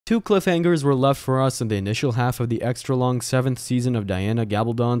2 cliffhangers were left for us in the initial half of the extra-long 7th season of Diana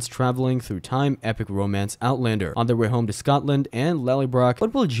Gabaldon's traveling through time epic romance Outlander. On their way home to Scotland and Lallybroch,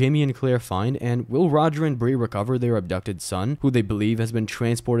 what will Jamie and Claire find, and will Roger and Bree recover their abducted son, who they believe has been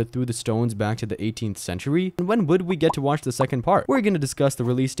transported through the stones back to the 18th century? And when would we get to watch the second part? We're going to discuss the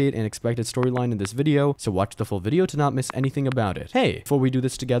release date and expected storyline in this video, so watch the full video to not miss anything about it. Hey, before we do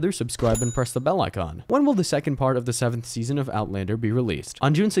this together, subscribe and press the bell icon. When will the second part of the 7th season of Outlander be released?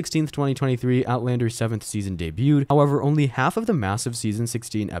 On June 16th, 2023, Outlander's 7th season debuted. However, only half of the massive season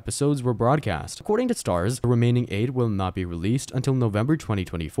 16 episodes were broadcast. According to Starz, the remaining 8 will not be released until November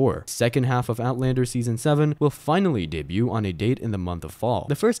 2024. Second half of Outlander season 7 will finally debut on a date in the month of fall.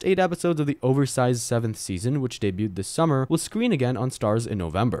 The first 8 episodes of the oversized 7th season, which debuted this summer, will screen again on Starz in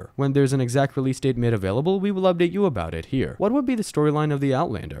November. When there's an exact release date made available, we will update you about it here. What would be the storyline of the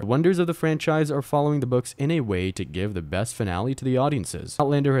Outlander? The wonders of the franchise are following the books in a way to give the best finale to the audiences.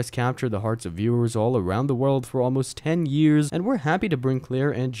 Outlander has captured the hearts of viewers all around the world for almost 10 years, and we're happy to bring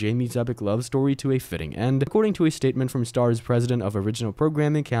Claire and Jamie's epic love story to a fitting end, according to a statement from Starz president of original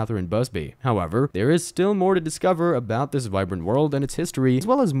programming, Catherine Busby. However, there is still more to discover about this vibrant world and its history, as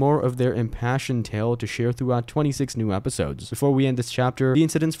well as more of their impassioned tale to share throughout 26 new episodes. Before we end this chapter, the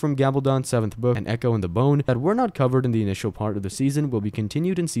incidents from Gabaldon's 7th book and Echo in the Bone that were not covered in the initial part of the season will be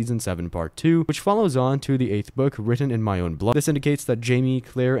continued in season 7 part 2, which follows on to the 8th book, Written in My Own Blood. This indicates that Jamie,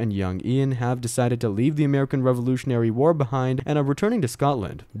 Claire, and young Ian have decided to leave the American Revolutionary War behind and are returning to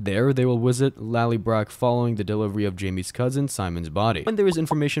Scotland. There, they will visit Lallybroch following the delivery of Jamie's cousin Simon's body. When there is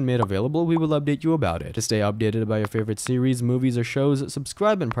information made available, we will update you about it. To stay updated about your favorite series, movies, or shows,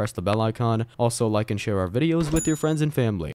 subscribe and press the bell icon. Also, like and share our videos with your friends and family.